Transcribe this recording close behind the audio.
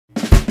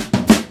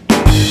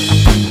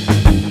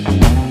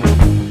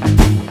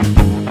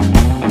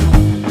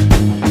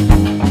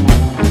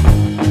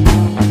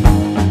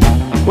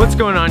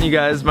on, you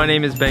guys? My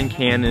name is Ben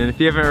Cannon, and if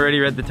you haven't already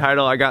read the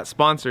title, I got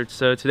sponsored.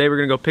 So today we're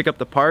gonna go pick up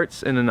the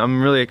parts, and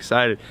I'm really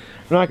excited.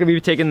 We're not gonna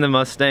be taking the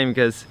Mustang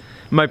because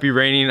it might be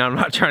raining, and I'm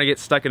not trying to get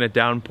stuck in a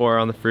downpour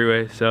on the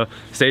freeway. So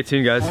stay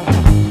tuned, guys.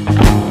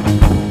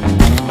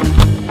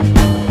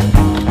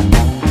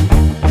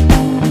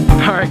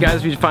 All right,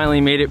 guys, we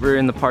finally made it. We're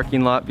in the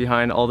parking lot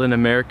behind Alden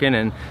American,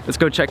 and let's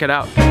go check it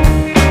out.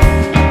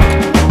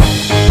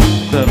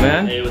 What's up,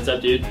 man? Hey, what's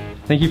up, dude?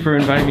 Thank you for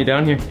inviting me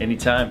down here.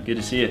 Anytime, good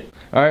to see you.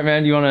 All right,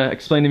 man, do you want to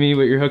explain to me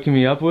what you're hooking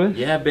me up with?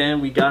 Yeah, Ben,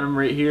 we got them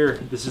right here.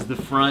 This is the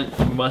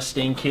front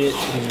Mustang kit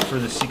for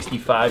the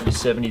 65 to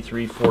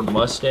 73 Ford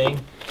Mustang.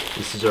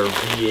 This is our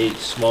V8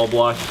 small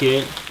block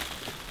kit.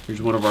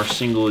 Here's one of our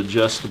single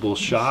adjustable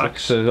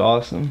shocks. So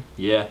awesome.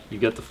 Yeah, you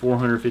got the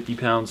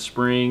 450-pound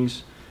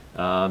springs,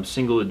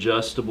 single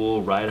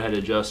adjustable, ride height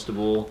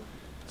adjustable.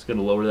 It's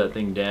gonna lower that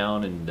thing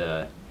down and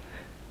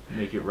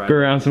make it ride. Go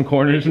around some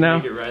corners now.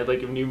 Make it ride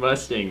like a new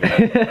Mustang,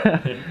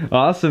 man.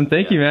 Awesome,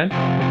 thank you, man.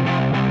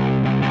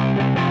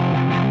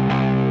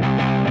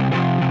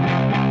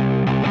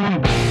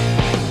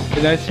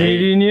 Nice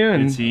meeting you,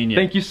 and good seeing you.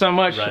 Thank you so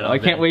much. Right on, I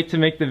can't wait to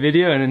make the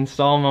video and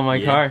install them on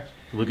my car.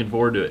 Looking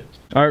forward to it.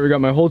 All right, we got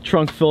my whole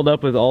trunk filled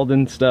up with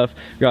Alden stuff.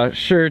 We got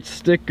shirts,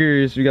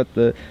 stickers, we got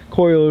the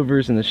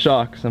coilovers and the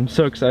shocks. I'm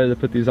so excited to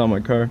put these on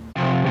my car.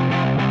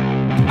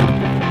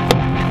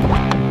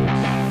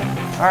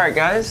 Alright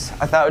guys,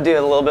 I thought we'd do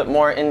a little bit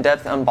more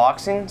in-depth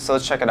unboxing, so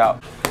let's check it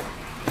out.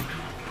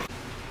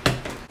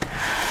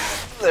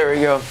 There we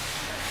go.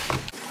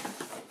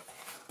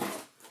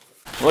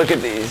 Look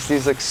at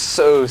these look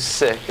so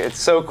sick. It's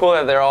so cool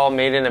that they're all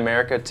made in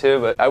America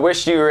too, but I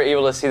wish you were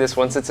able to see this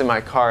once it's in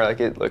my car. Like,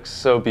 it looks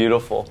so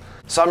beautiful.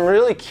 So I'm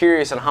really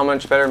curious on how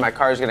much better my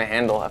car is gonna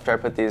handle after I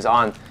put these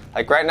on.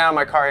 Like right now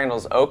my car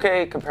handles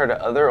okay compared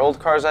to other old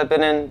cars I've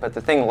been in, but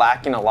the thing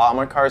lacking a lot on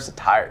my car is the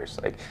tires.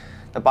 Like,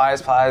 the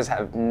bias plies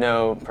have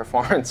no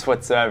performance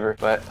whatsoever,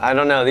 but I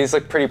don't know, these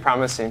look pretty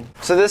promising.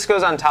 So this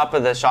goes on top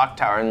of the shock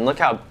tower, and look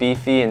how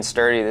beefy and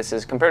sturdy this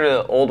is. Compared to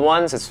the old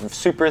ones, it's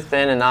super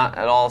thin and not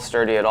at all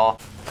sturdy at all.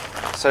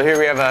 So here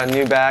we have a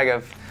new bag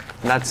of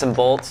nuts and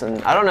bolts, and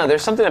I don't know,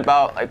 there's something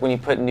about like when you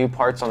put new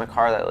parts on a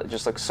car that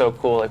just looks so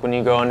cool. Like when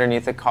you go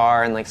underneath the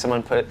car and like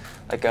someone put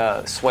like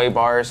a sway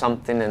bar or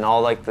something and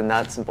all like the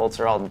nuts and bolts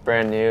are all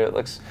brand new. It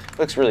looks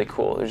really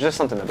cool. There's just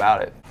something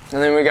about it.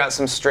 And then we got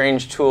some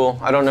strange tool.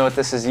 I don't know what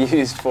this is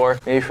used for.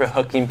 Maybe for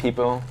hooking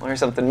people or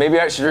something. Maybe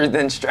I should read the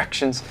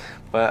instructions,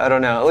 but I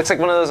don't know. It looks like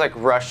one of those like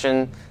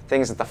Russian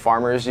things that the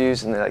farmers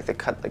use, and they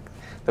cut like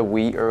the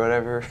wheat or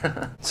whatever.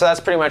 So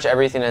that's pretty much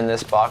everything in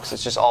this box.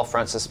 It's just all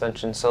front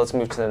suspension. So let's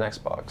move to the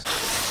next box.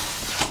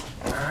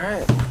 All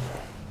right.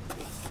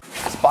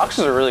 These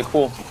boxes are really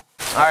cool.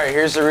 All right,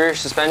 here's the rear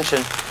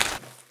suspension.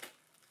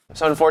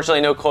 So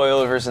unfortunately, no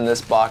coilovers in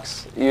this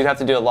box. You'd have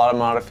to do a lot of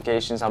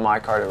modifications on my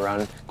car to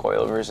run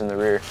coilovers in the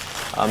rear.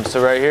 So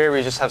right here,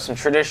 we just have some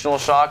traditional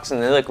shocks, and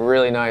they look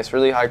really nice,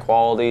 really high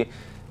quality.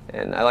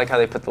 And I like how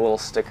they put the little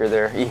sticker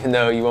there, even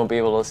though you won't be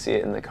able to see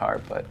it in the car,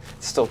 but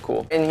it's still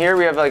cool. In here,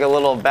 we have like a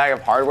little bag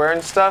of hardware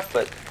and stuff,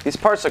 but these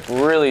parts look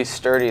really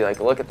sturdy. Like,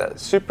 look at that,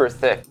 super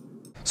thick.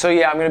 So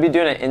yeah, I'm gonna be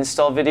doing an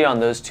install video on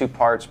those two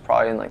parts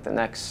probably in like the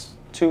next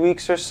 2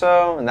 weeks or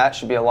so, and that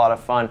should be a lot of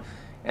fun.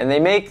 And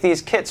they make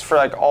these kits for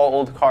like all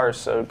old cars,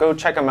 so go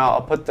check them out.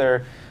 I'll put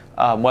their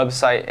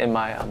website in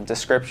my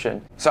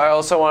description. So I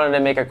also wanted to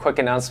make a quick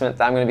announcement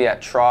that I'm going to be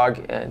at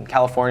Trog in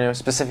California,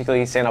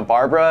 specifically Santa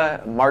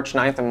Barbara, March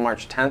 9th and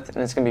March 10th, and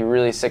it's going to be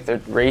really sick.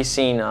 They're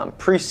racing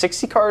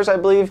pre-60 cars, I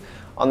believe,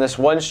 on this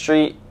one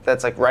street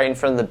that's like right in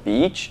front of the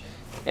beach,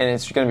 and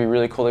it's going to be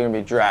really cool. They're going to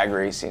be drag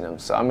racing them.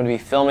 So I'm going to be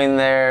filming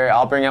there.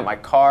 I'll bring out my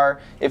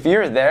car. If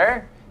you're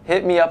there,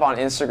 hit me up on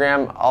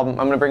Instagram. I'm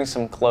gonna bring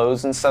some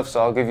clothes and stuff,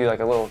 so I'll give you like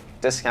a little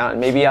discount,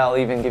 and maybe I'll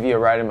even give you a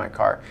ride in my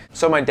car.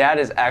 So my dad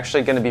is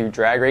actually gonna be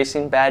drag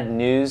racing, bad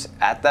news,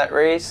 at that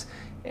race,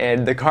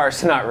 and the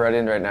car's not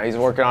running right now. He's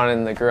working on it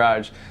in the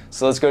garage.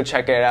 So let's go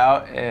check it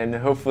out, and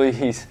hopefully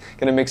he's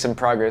gonna make some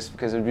progress,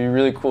 because it'd be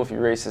really cool if he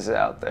races it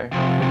out there.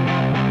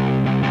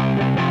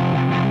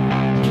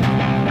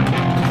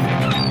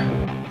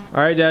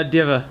 All right, Dad, do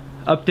you have an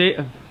update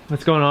of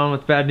what's going on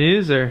with bad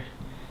news, or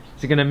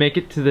is it gonna make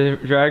it to the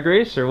drag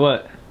race or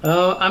what?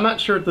 I'm not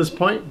sure at this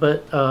point,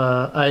 but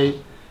I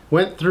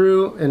went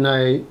through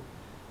and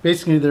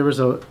basically there was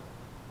I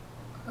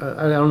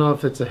don't know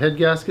if it's a head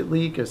gasket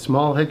leak, a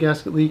small head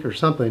gasket leak or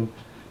something.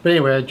 But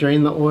anyway, I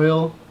drained the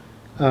oil,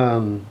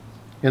 and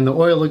the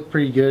oil looked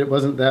pretty good. It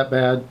wasn't that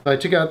bad. I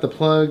took out the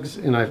plugs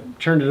and I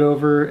turned it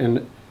over,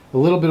 and a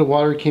little bit of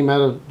water came out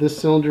of this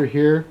cylinder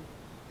here,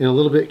 and a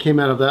little bit came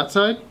out of that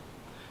side.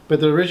 But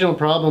the original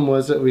problem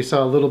was that we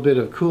saw a little bit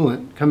of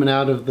coolant coming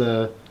out of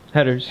the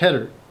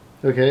header.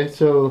 Okay,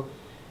 so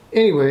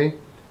anyway,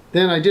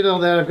 then I did all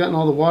that. I've gotten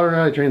all the water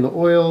out. I drained the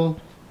oil.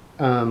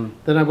 Then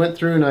I went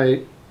through and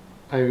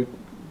I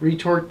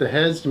retorqued the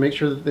heads to make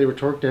sure that they were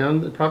torqued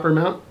down the proper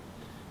amount,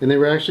 and they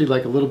were actually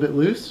like a little bit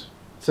loose.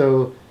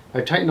 So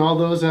I tightened all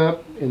those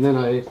up, and then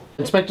I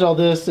inspected all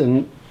this,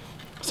 and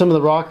some of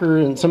the rocker,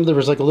 and there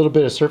was like a little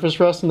bit of surface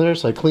rust in there,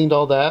 so I cleaned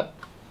all that.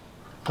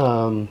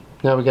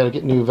 Now we got to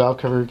get new valve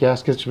cover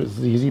gaskets, which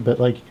is easy, but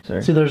like,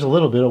 see, there's a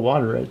little bit of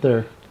water right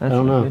there. That's I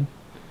don't know. good.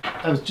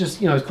 I was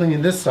just, I was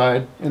cleaning this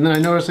side, and then I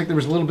noticed like there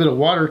was a little bit of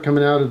water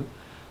coming out of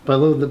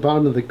below the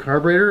bottom of the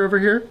carburetor over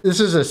here. This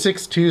is a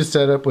 6.2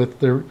 setup with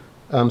the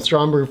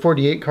Stromberg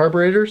 48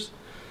 carburetors,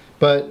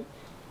 but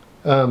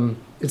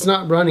it's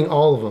not running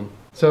all of them.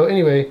 So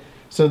anyway,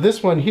 so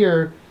this one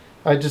here,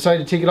 I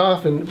decided to take it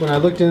off, and when I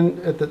looked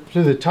in at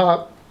through the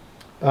top,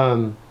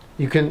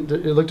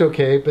 it looked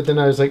okay, but then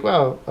I was like,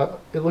 wow,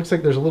 it looks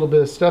like there's a little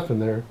bit of stuff in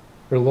there,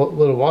 or a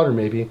little water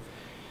maybe.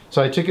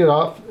 So I took it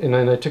off, and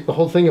then I took the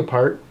whole thing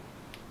apart,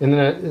 and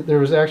then there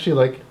was actually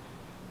like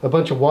a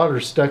bunch of water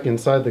stuck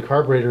inside the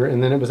carburetor,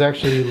 and then it was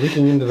actually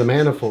leaking into the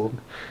manifold.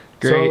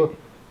 Great. So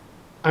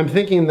I'm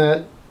thinking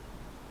that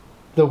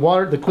the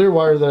clear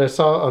wire that I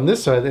saw on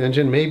this side of the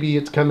engine, maybe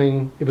it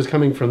was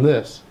coming from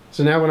this.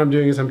 So now what I'm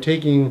doing is I'm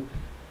checking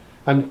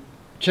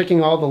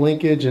all the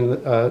linkage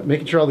and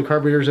making sure all the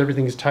carburetors,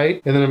 everything's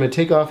tight, and then I'm going to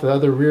take off the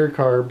other rear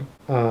carb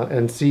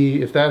and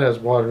see if that has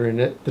water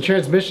in it. The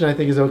transmission I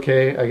think is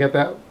okay. I got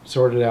that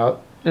sorted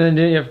out. And then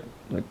didn't you have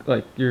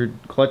like your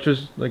clutch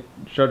was like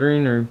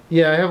shuddering, or?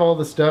 Yeah, I have all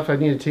the stuff. I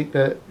need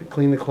to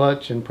clean the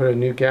clutch and put a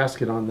new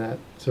gasket on that.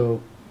 So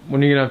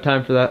when are you gonna have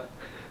time for that?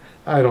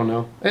 I don't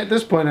know. At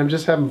this point, I'm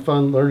just having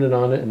fun learning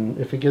on it, and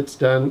if it gets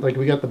done, like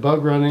we got the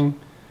bug running.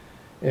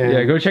 And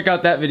yeah, go check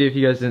out that video if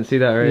you guys didn't see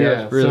that, right? Yeah,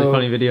 that was a really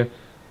funny video.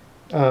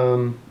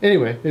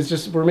 Anyway, it's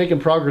just we're making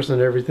progress on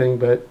everything,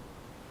 but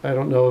I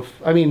don't know if,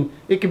 I mean,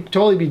 it could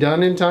totally be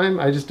done in time.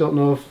 I just don't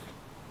know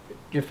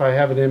if I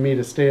have it in me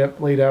to stay up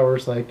late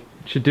hours like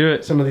should do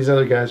it. Some of these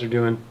other guys are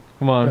doing.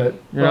 Come on, but,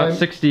 you're not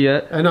 60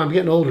 yet. I know, I'm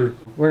getting older.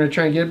 We're gonna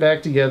try and get it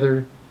back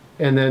together,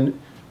 and then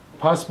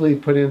possibly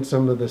put in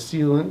some of the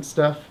sealant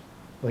stuff,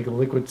 like a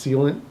liquid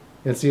sealant,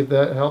 and see if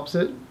that helps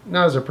it.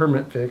 Not as a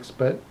permanent fix,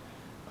 but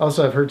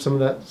also I've heard some of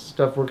that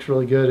stuff works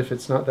really good if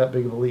it's not that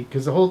big of a leak,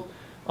 because all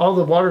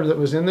the water that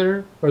was in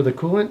there, or the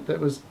coolant that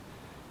was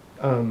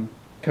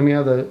coming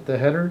out of the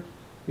header,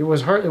 it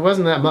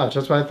wasn't that much.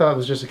 That's why I thought it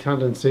was just a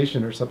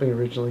condensation or something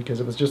originally, because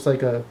it was just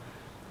like a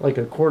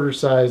quarter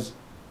size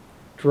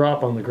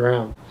drop on the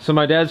ground. So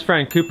my dad's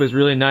friend Coop was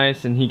really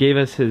nice, and he gave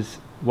us his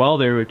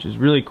welder, which is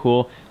really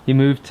cool. He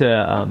moved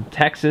to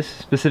Texas,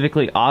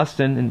 specifically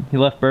Austin, and he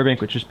left Burbank,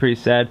 which is pretty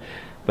sad,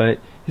 but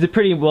he's a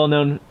pretty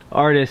well-known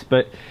artist,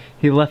 but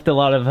he left a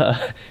lot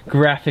of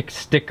graphic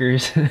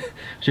stickers,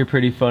 which are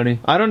pretty funny.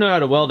 I don't know how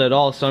to weld at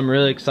all, so I'm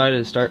really excited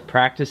to start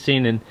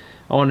practicing, and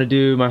I want to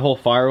do my whole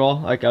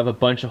firewall. Like, I have a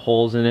bunch of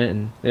holes in it,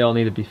 and they all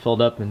need to be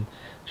filled up, and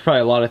there's probably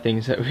a lot of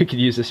things that we could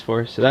use this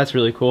for, so that's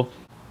really cool.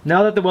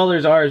 Now that the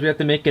welder's ours, we have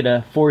to make it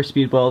a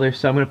 4-speed welder,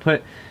 so I'm going to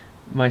put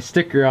my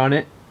sticker on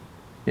it.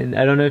 And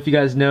I don't know if you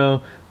guys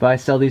know, but I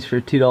sell these for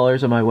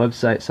 $2 on my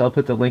website, so I'll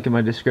put the link in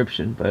my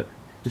description, but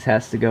this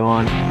has to go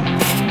on.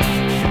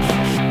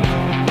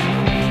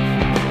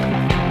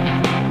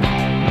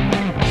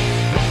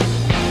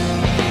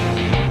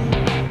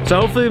 So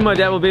hopefully my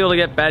dad will be able to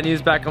get Bad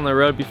News back on the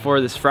road before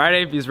this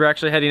Friday, because we're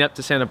actually heading up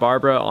to Santa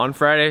Barbara on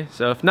Friday.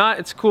 So if not,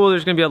 it's cool.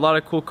 There's gonna be a lot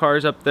of cool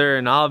cars up there,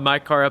 and I'll have my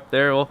car up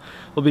there. We'll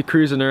be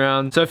cruising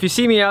around. So if you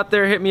see me out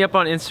there, hit me up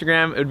on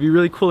Instagram. It would be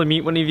really cool to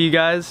meet one of you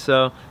guys.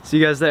 So see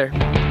you guys there.